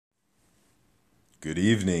Good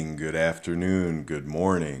evening, good afternoon, good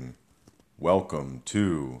morning. Welcome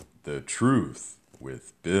to The Truth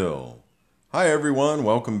with Bill. Hi, everyone.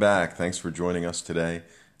 Welcome back. Thanks for joining us today.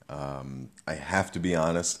 I have to be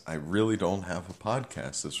honest, I really don't have a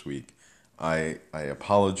podcast this week. I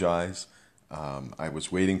apologize. I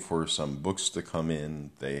was waiting for some books to come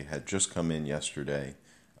in. They had just come in yesterday.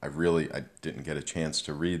 I didn't get a chance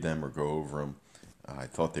to read them or go over them. I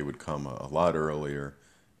thought they would come a lot earlier,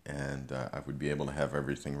 and I would be able to have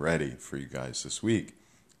everything ready for you guys this week.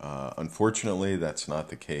 Unfortunately, that's not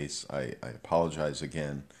the case. I apologize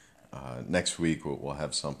again. Next week we'll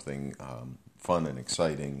have something fun and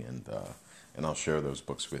exciting, and I'll share those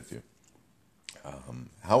books with you.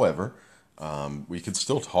 However, we could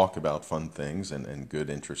still talk about fun things and good,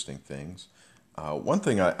 interesting things. One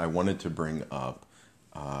thing I wanted to bring up,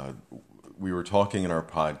 we were talking in our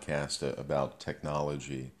podcast about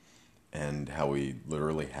technology and how we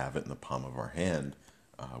literally have it in the palm of our hand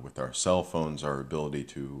with our cell phones, our ability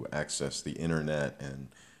to access the internet and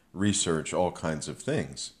research all kinds of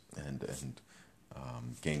things and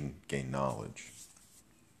gain knowledge.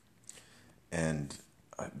 And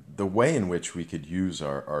the way in which we could use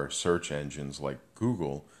our search engines like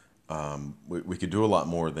Google, we could do a lot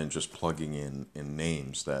more than just plugging in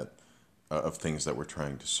names of things that we're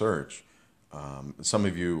trying to search. Some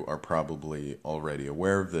of you are probably already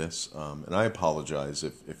aware of this, and I apologize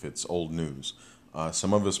if it's old news.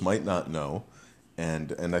 Some of us might not know,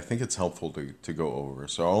 and I think it's helpful to go over.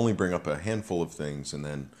 So I'll only bring up a handful of things, and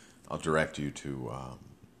then I'll direct you to a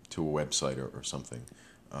website or something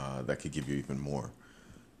that could give you even more.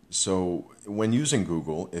 So when using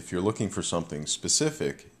Google, if you're looking for something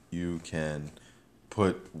specific, you can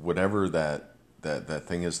put whatever that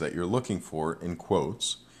thing is that you're looking for in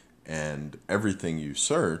quotes, and everything you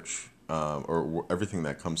search, or everything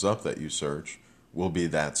that comes up that you search, will be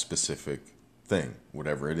that specific thing,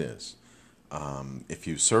 whatever it is. If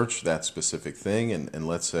you search that specific thing, and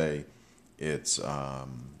let's say it's a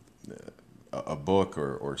book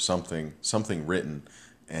or something written,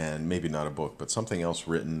 and maybe not a book, but something else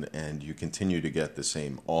written, and you continue to get the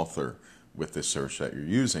same author with the search that you're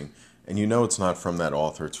using, and you know it's not from that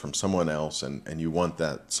author, it's from someone else, and you want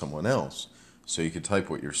that someone else. So you could type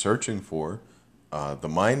what you're searching for, the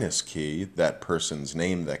minus key, that person's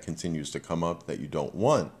name that continues to come up that you don't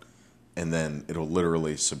want, and then it'll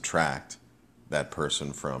literally subtract that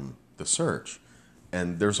person from the search.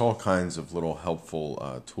 And there's all kinds of little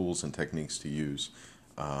helpful tools and techniques to use.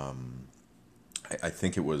 I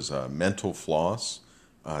think it was Mental Floss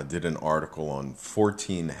did an article on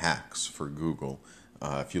 14 hacks for Google.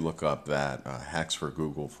 If you look up that, hacks for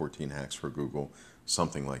Google, 14 hacks for Google,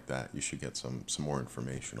 something like that, you should get some more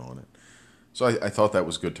information on it. So I thought that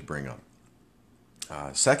was good to bring up.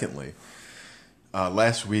 Secondly,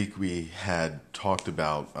 last week we had talked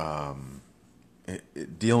about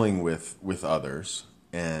dealing with others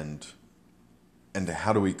and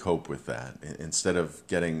how do we cope with that. Instead of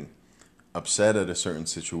getting upset at a certain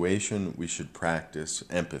situation, we should practice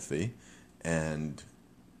empathy and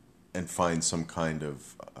find some kind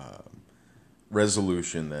of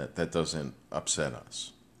resolution that doesn't upset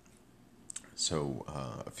us. So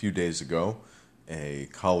a few days ago, a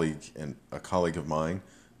colleague of mine,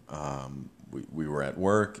 we were at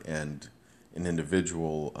work, and an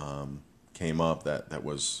individual came up that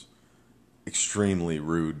was extremely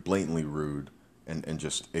rude, blatantly rude, and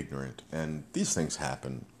just ignorant. And these things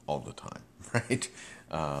happen all the time, right?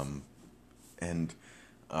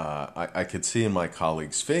 I could see in my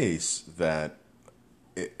colleague's face that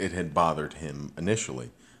it had bothered him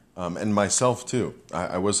initially, and myself too.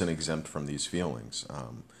 I wasn't exempt from these feelings.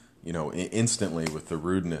 Instantly with the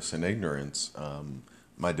rudeness and ignorance,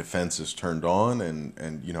 my defenses turned on,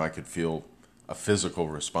 and I could feel a physical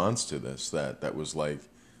response to this that was like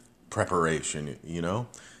preparation,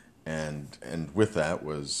 and with that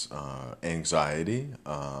was anxiety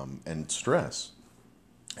and stress,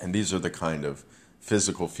 and these are the kind of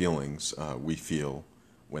physical feelings we feel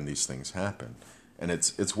when these things happen. And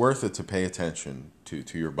it's worth it to pay attention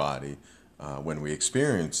to your body when we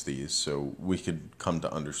experience these, so we could come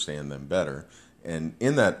to understand them better. And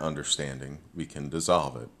in that understanding, we can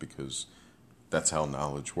dissolve it, because that's how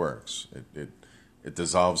knowledge works. It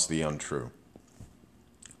dissolves the untrue.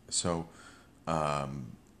 So,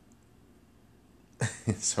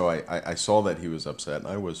 so I saw that he was upset, and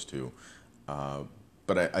I was too.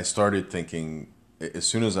 But I started thinking, as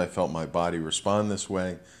soon as I felt my body respond this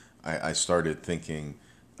way, I started thinking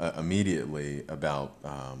immediately about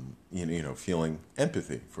feeling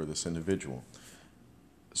empathy for this individual.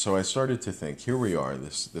 So I started to think, here we are,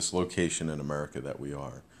 this location in America that we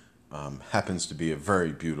are happens to be a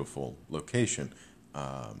very beautiful location,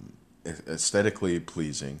 aesthetically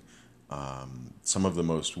pleasing. Some of the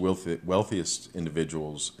most wealthiest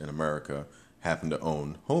individuals in America happen to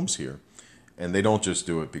own homes here. And they don't just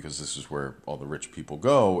do it because this is where all the rich people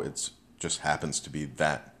go. It just happens to be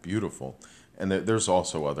that beautiful. And there's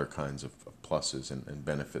also other kinds of pluses and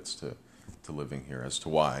benefits to living here as to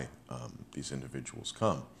why these individuals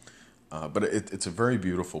come. But it's a very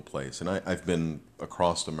beautiful place. And I've been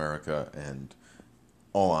across America, and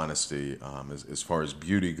all honesty, as far as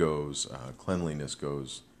beauty goes, cleanliness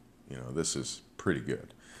goes, this is pretty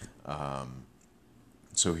good.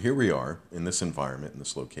 So here we are in this environment, in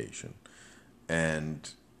this location. And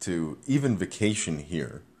to even vacation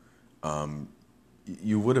here,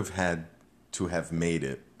 you would have had to have made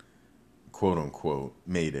it, quote unquote,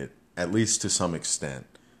 made it, at least to some extent,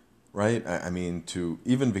 right? I mean, to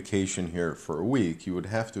even vacation here for a week, you would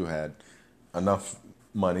have to have had enough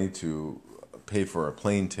money to pay for a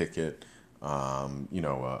plane ticket,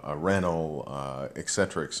 a rental, et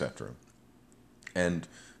cetera, et cetera. And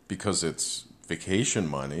because it's vacation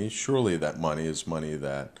money, surely that money is money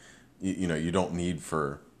that you don't need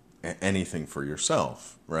for anything for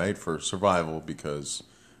yourself, right? For survival, because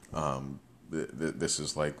this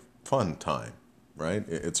is like fun time, right?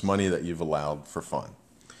 It's money that you've allowed for fun.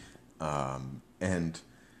 And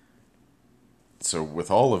so with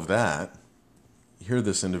all of that, here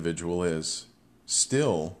this individual is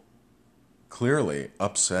still clearly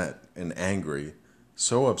upset and angry,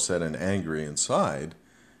 so upset and angry inside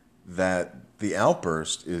that the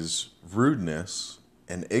outburst is rudeness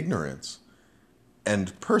and ignorance.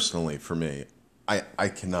 And personally, for me, I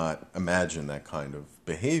cannot imagine that kind of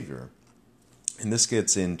behavior. And this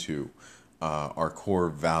gets into our core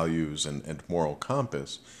values and moral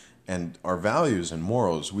compass. And our values and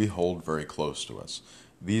morals we hold very close to us.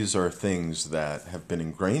 These are things that have been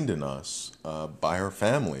ingrained in us by our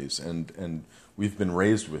families, and we've been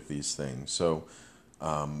raised with these things. So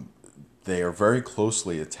they are very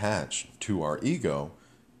closely attached to our ego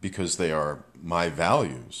because they are my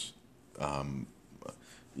values.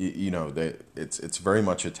 It's very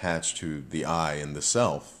much attached to the I and the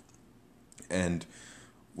self. And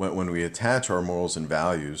when we attach our morals and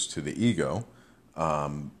values to the ego,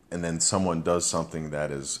 and then someone does something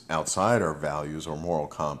that is outside our values or moral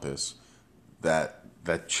compass, that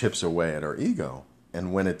chips away at our ego.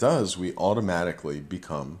 And when it does, we automatically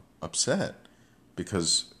become upset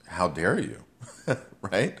because how dare you,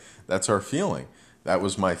 right? That's our feeling. That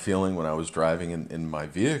was my feeling when I was driving in my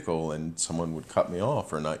vehicle and someone would cut me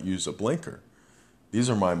off or not use a blinker. These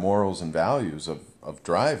are my morals and values of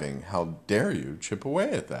driving. How dare you chip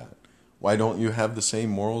away at that? Why don't you have the same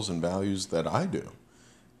morals and values that I do?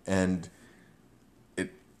 And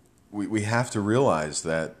we have to realize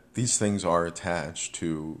that these things are attached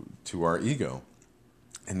to our ego.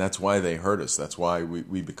 And that's why they hurt us. That's why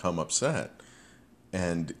we become upset.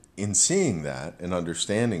 And in seeing that and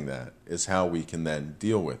understanding that is how we can then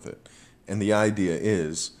deal with it. And the idea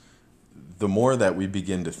is, the more that we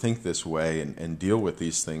begin to think this way and deal with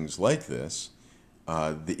these things like this,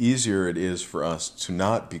 the easier it is for us to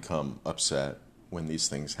not become upset when these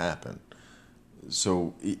things happen.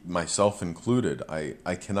 So myself included,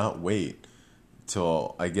 I cannot wait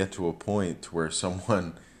till I get to a point where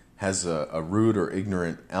someone has a rude or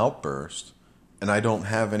ignorant outburst and I don't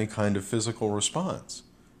have any kind of physical response,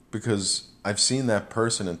 because I've seen that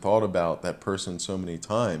person and thought about that person so many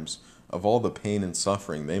times, of all the pain and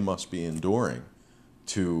suffering they must be enduring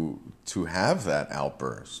to have that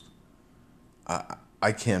outburst.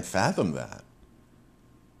 I can't fathom that.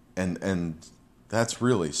 And that's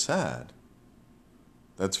really sad.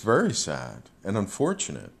 That's very sad and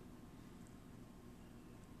unfortunate.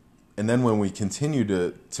 And then when we continue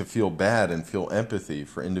to feel bad and feel empathy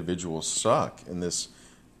for individuals stuck in this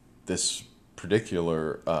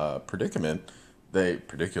particular predicament,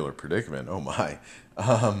 oh my,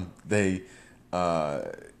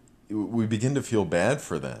 we begin to feel bad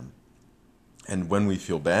for them. And when we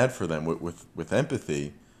feel bad for them with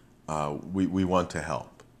empathy, we want to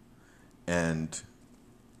help. And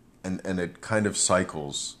it kind of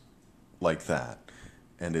cycles like that.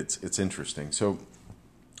 And it's interesting. So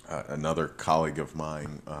another colleague of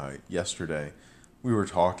mine yesterday, we were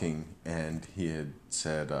talking, and he had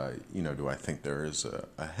said, do I think there is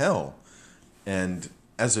a hell? And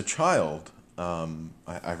as a child,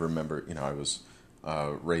 I remember, I was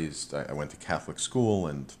raised, I went to Catholic school,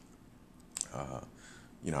 and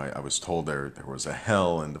I was told there was a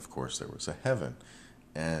hell, and of course there was a heaven.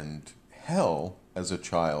 And hell, as a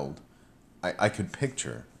child, I could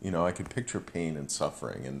picture, I could picture pain and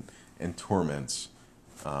suffering and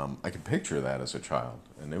I could picture that as a child,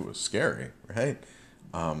 and it was scary, right?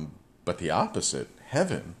 But But the opposite,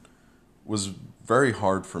 heaven, was very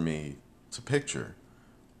hard for me to picture.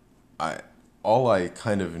 I all I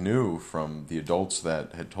kind of knew from the adults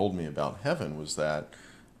that had told me about heaven was that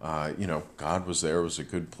God was there, it was a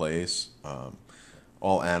good place.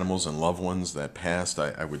 All animals and loved ones that passed,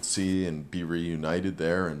 I would see and be reunited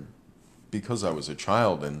there. And because I was a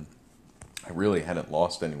child and I really hadn't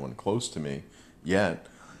lost anyone close to me yet,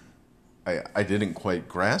 I didn't quite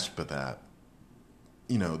grasp at that.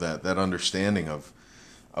 That understanding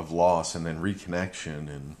of loss and then reconnection,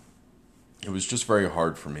 and it was just very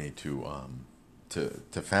hard for me to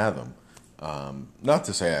fathom. Not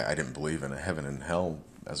to say I didn't believe in a heaven and hell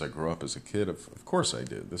as I grew up as a kid. Of course I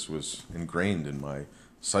did. This was ingrained in my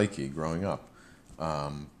psyche growing up.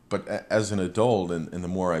 But as an adult, and the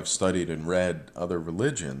more I've studied and read other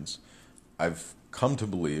religions, I've come to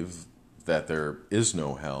believe that there is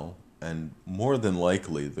no hell, and more than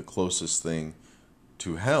likely the closest thing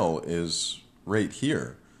to hell is right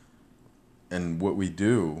here, and what we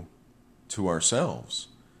do to ourselves.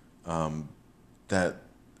 That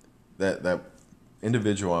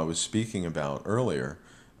individual I was speaking about earlier,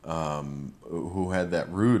 who had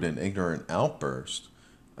that rude and ignorant outburst.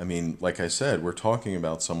 I mean, like I said, we're talking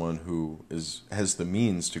about someone who has the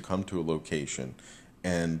means to come to a location,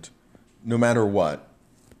 and no matter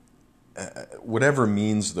whatever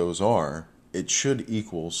means those are, it should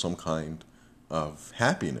equal some kind of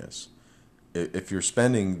happiness. If you're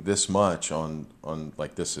spending this much on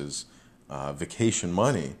like this is vacation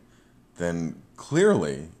money, then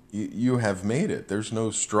clearly you have made it. There's no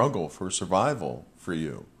struggle for survival for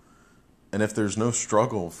you. And if there's no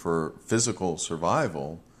struggle for physical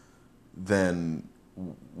survival, then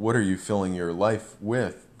what are you filling your life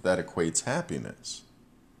with that equates happiness?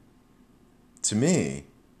 To me,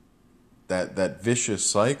 that vicious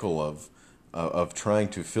cycle of trying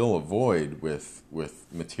to fill a void with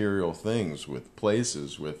material things, with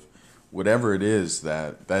places, with whatever it is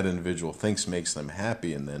that individual thinks makes them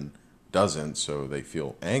happy and then doesn't, so they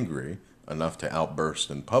feel angry enough to outburst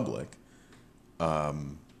in public,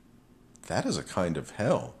 that is a kind of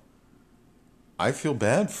hell. I feel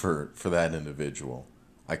bad for that individual.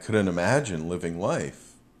 I couldn't imagine living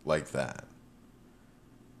life like that.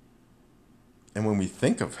 And when we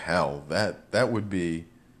think of hell, that would be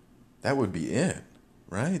it,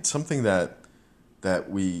 right? Something that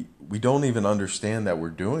we don't even understand that we're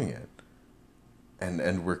doing it,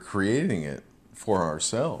 and we're creating it for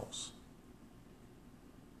ourselves.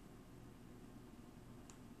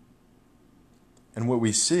 And what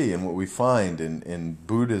we see and what we find in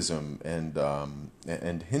Buddhism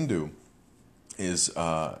and Hindu is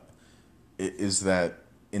that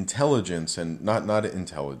intelligence, and not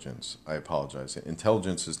intelligence, I apologize.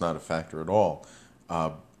 Intelligence is not a factor at all.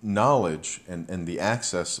 Knowledge and the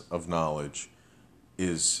access of knowledge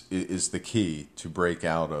is the key to break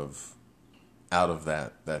out of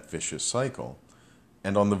that vicious cycle.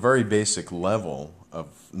 And on the very basic level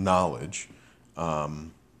of knowledge,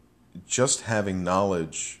 just having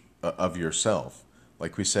knowledge of yourself,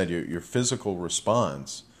 like we said, your physical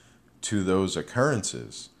response to those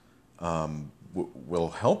occurrences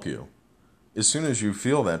will help you. As soon as you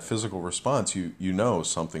feel that physical response, you know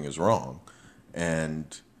something is wrong,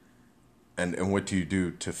 and what do you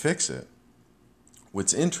do to fix it?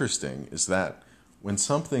 What's interesting is that when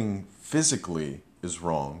something physically is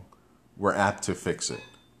wrong, we're apt to fix it.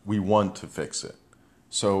 We want to fix it.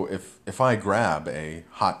 So if I grab a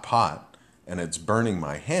hot pot and it's burning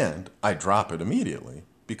my hand, I drop it immediately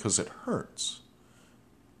because it hurts.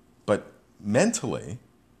 But mentally,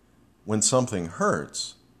 when something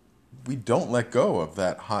hurts, we don't let go of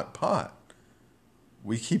that hot pot.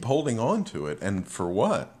 We keep holding on to it. And for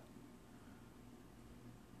what?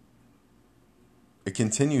 It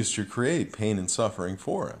continues to create pain and suffering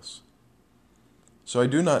for us. So I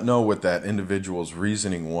do not know what that individual's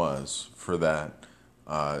reasoning was for that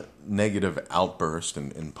negative outburst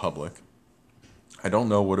in public. I don't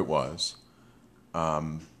know what it was.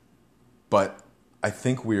 But I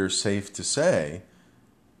think we are safe to say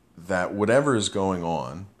that whatever is going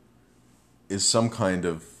on is some kind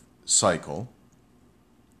of cycle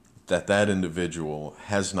that individual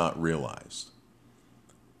has not realized.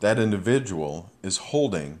 That individual is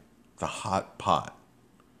holding the hot pot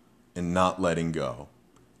and not letting go.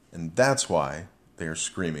 And that's why they are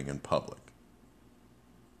screaming in public.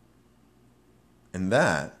 And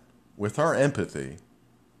that, with our empathy,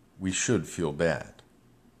 we should feel bad.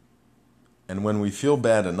 And when we feel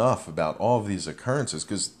bad enough about all of these occurrences,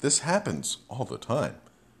 because this happens all the time,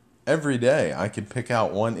 every day I could pick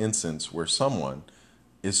out one instance where someone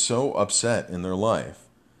is so upset in their life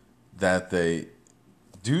that they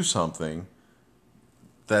do something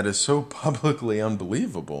that is so publicly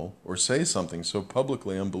unbelievable, or say something so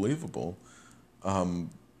publicly unbelievable,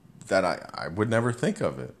 that I would never think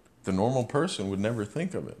of it. The normal person would never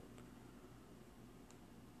think of it.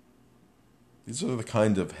 These are the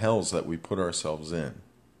kind of hells that we put ourselves in.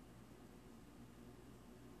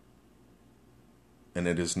 And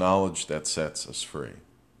it is knowledge that sets us free.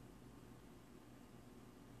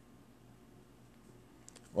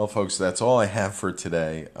 Well, folks, that's all I have for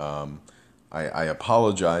today. I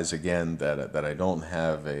apologize again that I don't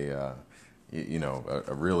have a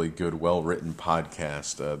really good, well-written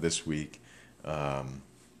podcast this week.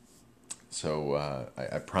 So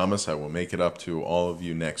I promise I will make it up to all of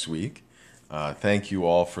you next week. Thank you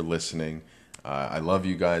all for listening. I love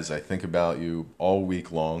you guys. I think about you all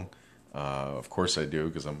week long. Of course I do,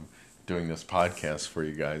 because I'm doing this podcast for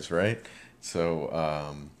you guys, right?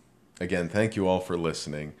 So, again, thank you all for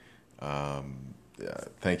listening.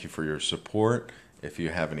 Thank you for your support. If you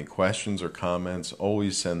have any questions or comments,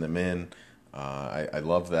 always send them in. I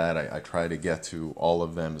love that. I try to get to all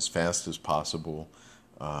of them as fast as possible.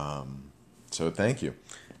 So thank you.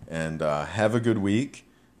 And have a good week.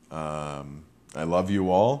 I love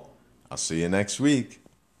you all. I'll see you next week.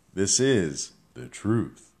 This is The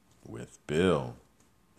Truth with Bill.